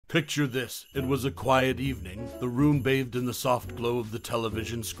Picture this. It was a quiet evening, the room bathed in the soft glow of the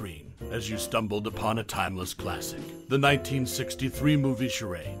television screen, as you stumbled upon a timeless classic, the 1963 movie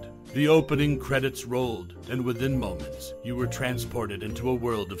Charade. The opening credits rolled, and within moments, you were transported into a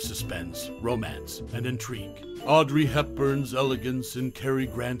world of suspense, romance, and intrigue. Audrey Hepburn's elegance and Cary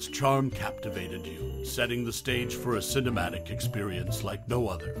Grant's charm captivated you, setting the stage for a cinematic experience like no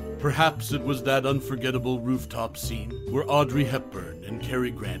other. Perhaps it was that unforgettable rooftop scene where Audrey Hepburn and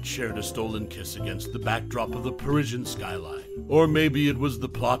Cary Grant shared a stolen kiss against the backdrop of a Parisian skyline. Or maybe it was the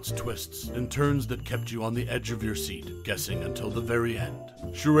plot's twists and turns that kept you on the edge of your seat, guessing until the very end.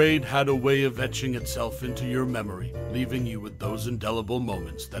 Charade had a way of etching itself into your memory, leaving you with those indelible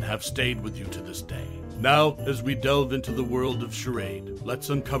moments that have stayed with you to this day. Now, as we delve into the world of Charade, let's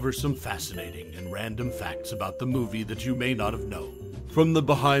uncover some fascinating and random facts about the movie that you may not have known. From the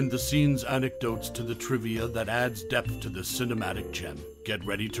behind-the-scenes anecdotes to the trivia that adds depth to this cinematic gem, get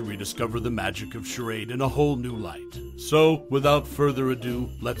ready to rediscover the magic of Charade in a whole new light. So, without further ado,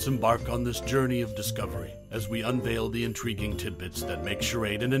 let's embark on this journey of discovery as we unveil the intriguing tidbits that make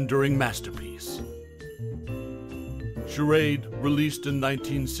Charade an enduring masterpiece. Charade, released in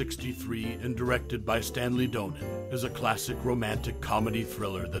 1963 and directed by Stanley Donen, is a classic romantic comedy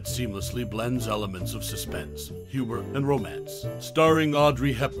thriller that seamlessly blends elements of suspense, humor, and romance. Starring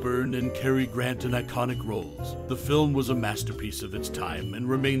Audrey Hepburn and Cary Grant in iconic roles, the film was a masterpiece of its time and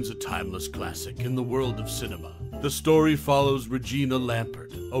remains a timeless classic in the world of cinema. The story follows Regina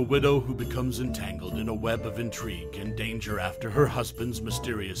Lampert, a widow who becomes entangled in a web of intrigue and danger after her husband's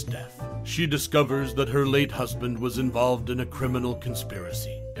mysterious death. She discovers that her late husband was involved in a criminal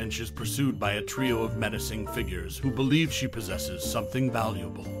conspiracy, and she's pursued by a trio of menacing figures who believe she possesses something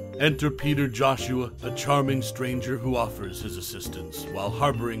valuable. Enter Peter Joshua, a charming stranger who offers his assistance while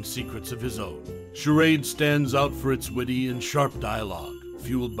harboring secrets of his own. Charade stands out for its witty and sharp dialogue,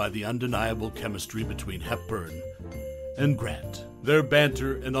 fueled by the undeniable chemistry between Hepburn and Grant. Their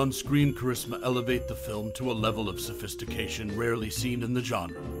banter and on-screen charisma elevate the film to a level of sophistication rarely seen in the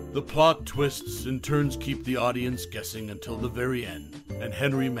genre. The plot twists and turns keep the audience guessing until the very end, and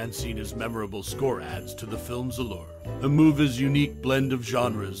Henry Mancini's memorable score adds to the film's allure. The movie's unique blend of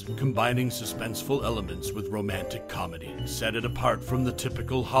genres, combining suspenseful elements with romantic comedy, set it apart from the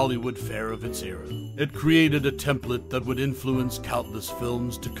typical Hollywood fare of its era. It created a template that would influence countless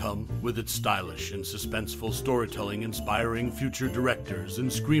films to come, with its stylish and suspenseful storytelling inspiring future directors and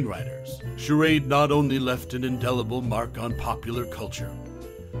screenwriters. Charade not only left an indelible mark on popular culture,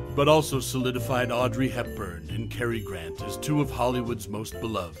 but also solidified Audrey Hepburn and Cary Grant as two of Hollywood's most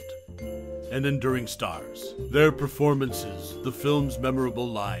beloved and enduring stars. Their performances, the film's memorable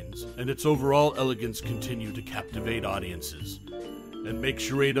lines, and its overall elegance continue to captivate audiences and make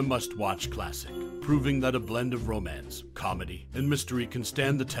Charade a must-watch classic, proving that a blend of romance, comedy, and mystery can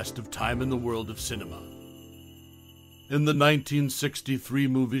stand the test of time in the world of cinema. In the 1963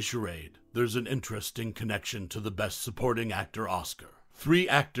 movie Charade, there's an interesting connection to the Best Supporting Actor Oscar. 3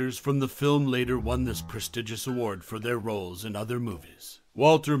 actors from the film later won this prestigious award for their roles in other movies.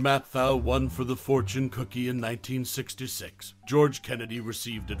 Walter Matthau won for The Fortune Cookie in 1966. George Kennedy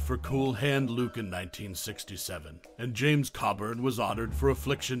received it for Cool Hand Luke in 1967. And James Coburn was honored for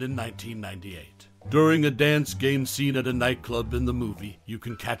Affliction in 1998. During a dance game scene at a nightclub in the movie, you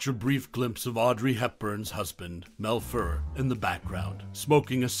can catch a brief glimpse of Audrey Hepburn's husband, Mel Ferrer, in the background,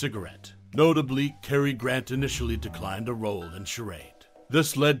 smoking a cigarette. Notably, Cary Grant initially declined a role in Charade.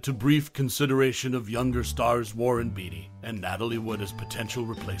 This led to brief consideration of younger stars Warren Beatty and Natalie Wood as potential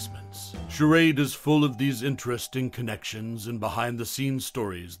replacements. Charade is full of these interesting connections and behind-the-scenes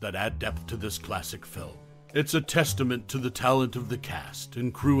stories that add depth to this classic film. It's a testament to the talent of the cast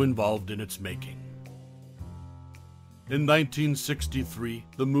and crew involved in its making. In 1963,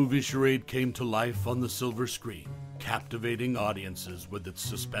 the movie Charade came to life on the silver screen, captivating audiences with its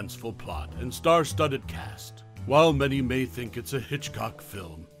suspenseful plot and star-studded cast. While many may think it's a Hitchcock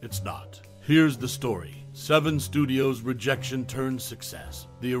film, it's not. Here's the story. 7 Studios' rejection turned success.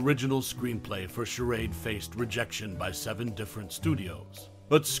 The original screenplay for Charade faced rejection by 7 different studios.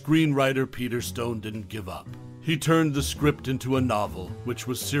 But screenwriter Peter Stone didn't give up. He turned the script into a novel, which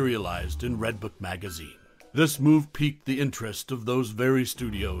was serialized in Redbook magazine. This move piqued the interest of those very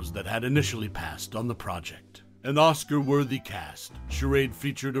studios that had initially passed on the project. An Oscar-worthy cast, Charade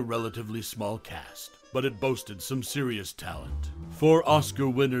featured a relatively small cast, but it boasted some serious talent. 4 Oscar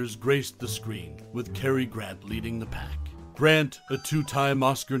winners graced the screen, with Cary Grant leading the pack. Grant, a 2-time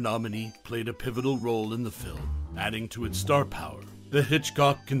Oscar nominee, played a pivotal role in the film, adding to its star power. The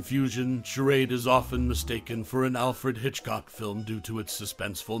Hitchcock confusion, Charade is often mistaken for an Alfred Hitchcock film due to its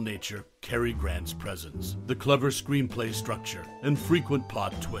suspenseful nature, Cary Grant's presence, the clever screenplay structure, and frequent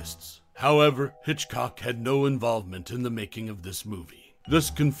plot twists. However, Hitchcock had no involvement in the making of this movie. This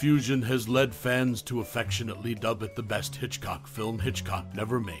confusion has led fans to affectionately dub it the best Hitchcock film Hitchcock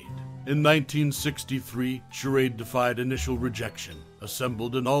never made. In 1963, Charade defied initial rejection,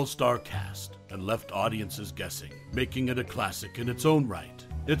 assembled an all-star cast, and left audiences guessing, making it a classic in its own right.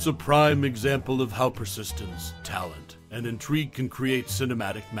 It's a prime example of how persistence, talent, and intrigue can create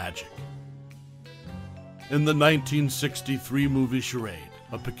cinematic magic. In the 1963 movie Charade,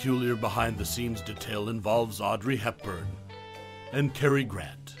 a peculiar behind-the-scenes detail involves Audrey Hepburn and Cary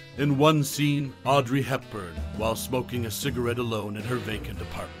Grant. In one scene, Audrey Hepburn, while smoking a cigarette alone in her vacant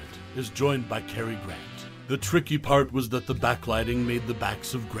apartment, is joined by Cary Grant. The tricky part was that the backlighting made the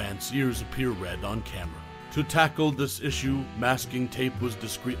backs of Grant's ears appear red on camera. To tackle this issue, masking tape was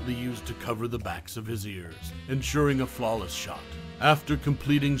discreetly used to cover the backs of his ears, ensuring a flawless shot. After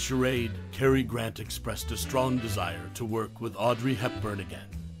completing Charade, Cary Grant expressed a strong desire to work with Audrey Hepburn again.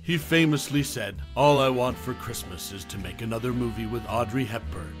 He famously said, "All I want for Christmas is to make another movie with Audrey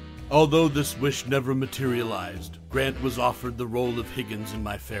Hepburn." Although this wish never materialized, Grant was offered the role of Higgins in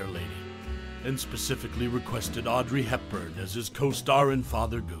My Fair Lady, and specifically requested Audrey Hepburn as his co-star in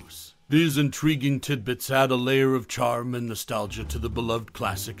Father Goose. These intriguing tidbits add a layer of charm and nostalgia to the beloved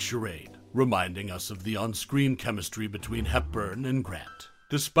classic Charade, reminding us of the on-screen chemistry between Hepburn and Grant.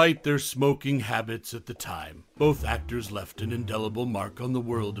 Despite their smoking habits at the time, both actors left an indelible mark on the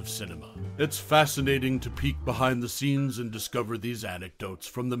world of cinema. It's fascinating to peek behind the scenes and discover these anecdotes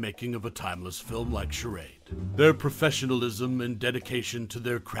from the making of a timeless film like Charade. Their professionalism and dedication to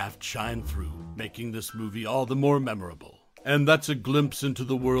their craft shine through, making this movie all the more memorable. And that's a glimpse into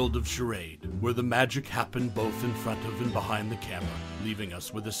the world of Charade, where the magic happened both in front of and behind the camera, leaving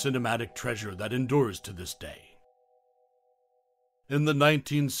us with a cinematic treasure that endures to this day. In the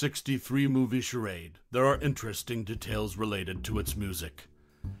 1963 movie Charade, there are interesting details related to its music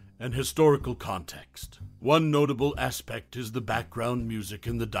and historical context. One notable aspect is the background music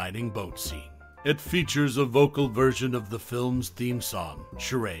in the dining boat scene. It features a vocal version of the film's theme song,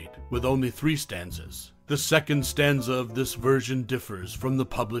 Charade, with only 3 stanzas. The second stanza of this version differs from the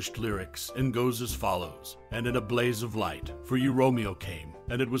published lyrics and goes as follows: "And in a blaze of light, for you Romeo came,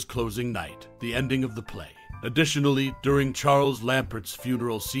 and it was closing night, the ending of the play." Additionally, during Charles Lampert's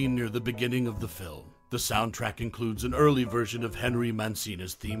funeral scene near the beginning of the film, the soundtrack includes an early version of Henry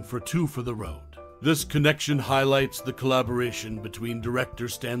Mancini's theme for Two for the Road. This connection highlights the collaboration between director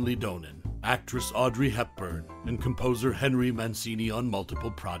Stanley Donen, actress Audrey Hepburn, and composer Henry Mancini on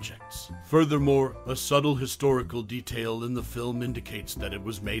multiple projects. Furthermore, a subtle historical detail in the film indicates that it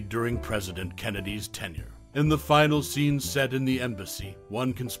was made during President Kennedy's tenure. In the final scene set in the embassy,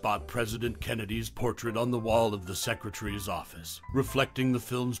 one can spot President Kennedy's portrait on the wall of the secretary's office, reflecting the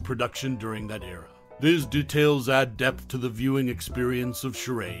film's production during that era. These details add depth to the viewing experience of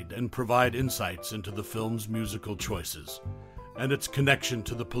Charade and provide insights into the film's musical choices and its connection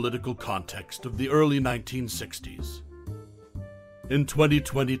to the political context of the early 1960s. In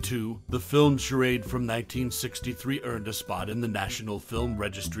 2022, the film Charade from 1963 earned a spot in the National Film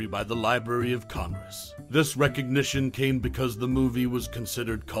Registry by the Library of Congress. This recognition came because the movie was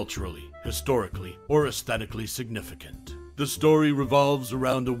considered culturally, historically, or aesthetically significant. The story revolves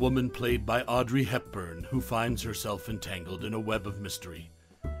around a woman played by Audrey Hepburn who finds herself entangled in a web of mystery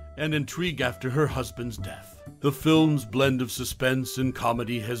and intrigue after her husband's death. The film's blend of suspense and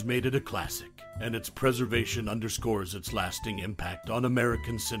comedy has made it a classic, and its preservation underscores its lasting impact on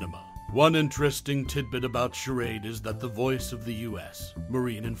American cinema. One interesting tidbit about Charade is that the voice of the U.S.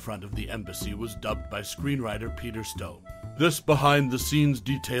 Marine in front of the embassy was dubbed by screenwriter Peter Stowe. This behind-the-scenes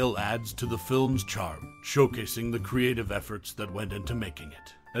detail adds to the film's charm, showcasing the creative efforts that went into making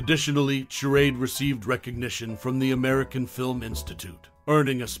it. Additionally, Charade received recognition from the American Film Institute,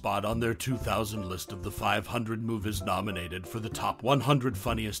 earning a spot on their 2000 list of the 500 movies nominated for the top 100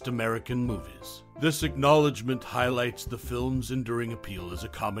 funniest American movies. This acknowledgement highlights the film's enduring appeal as a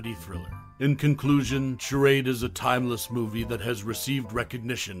comedy thriller. In conclusion, Charade is a timeless movie that has received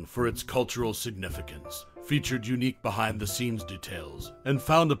recognition for its cultural significance, featured unique behind-the-scenes details, and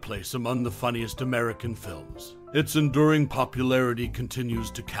found a place among the funniest American films. Its enduring popularity continues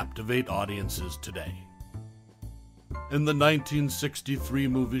to captivate audiences today. In the 1963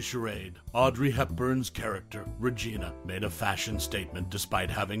 movie Charade, Audrey Hepburn's character, Regina, made a fashion statement despite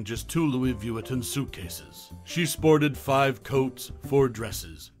having just 2 Louis Vuitton suitcases. She sported 5 coats, 4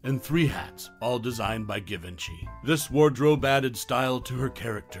 dresses, and 3 hats, all designed by Givenchy. This wardrobe added style to her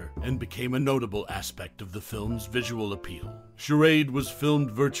character and became a notable aspect of the film's visual appeal. Charade was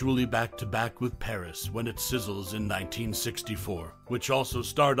filmed virtually back-to-back with Paris when it sizzles in 1964, which also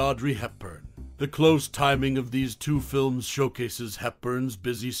starred Audrey Hepburn. The close timing of these 2 films showcases Hepburn's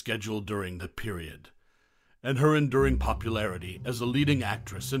busy schedule during the period, and her enduring popularity as a leading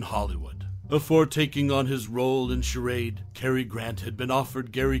actress in Hollywood. Before taking on his role in Charade, Cary Grant had been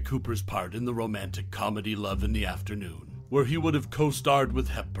offered Gary Cooper's part in the romantic comedy Love in the Afternoon, where he would have co-starred with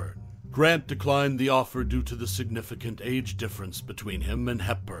Hepburn. Grant declined the offer due to the significant age difference between him and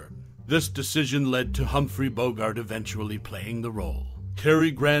Hepburn. This decision led to Humphrey Bogart eventually playing the role.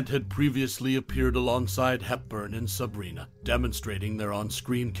 Cary Grant had previously appeared alongside Hepburn in Sabrina, demonstrating their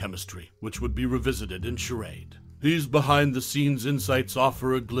on-screen chemistry, which would be revisited in Charade. These behind-the-scenes insights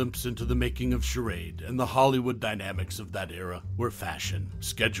offer a glimpse into the making of Charade and the Hollywood dynamics of that era, where fashion,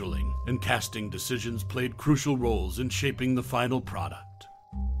 scheduling, and casting decisions played crucial roles in shaping the final product.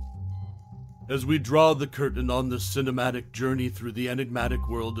 As we draw the curtain on this cinematic journey through the enigmatic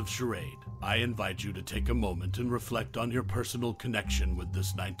world of Charade, I invite you to take a moment and reflect on your personal connection with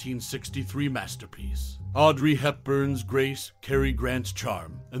this 1963 masterpiece. Audrey Hepburn's grace, Cary Grant's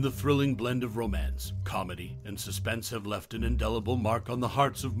charm, and the thrilling blend of romance, comedy, and suspense have left an indelible mark on the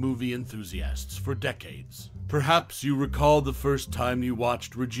hearts of movie enthusiasts for decades. Perhaps you recall the first time you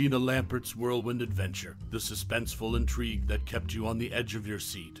watched Regina Lampert's whirlwind adventure, the suspenseful intrigue that kept you on the edge of your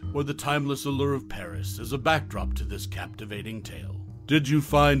seat, or the timeless allure of Paris as a backdrop to this captivating tale. Did you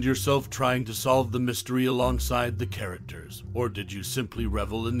find yourself trying to solve the mystery alongside the characters, or did you simply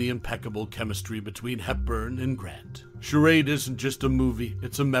revel in the impeccable chemistry between Hepburn and Grant? Charade isn't just a movie,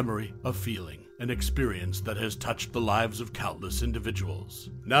 it's a memory, a feeling, an experience that has touched the lives of countless individuals.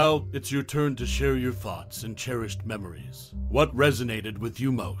 Now, it's your turn to share your thoughts and cherished memories. What resonated with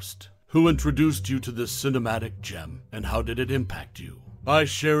you most? Who introduced you to this cinematic gem, and how did it impact you? By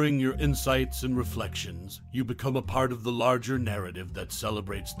sharing your insights and reflections, you become a part of the larger narrative that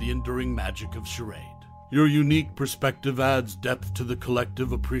celebrates the enduring magic of Charade. Your unique perspective adds depth to the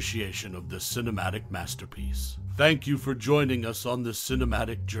collective appreciation of this cinematic masterpiece. Thank you for joining us on this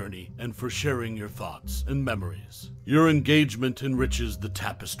cinematic journey and for sharing your thoughts and memories. Your engagement enriches the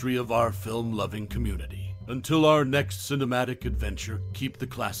tapestry of our film-loving community. Until our next cinematic adventure, keep the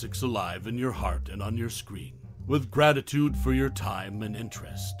classics alive in your heart and on your screen. With gratitude for your time and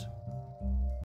interest.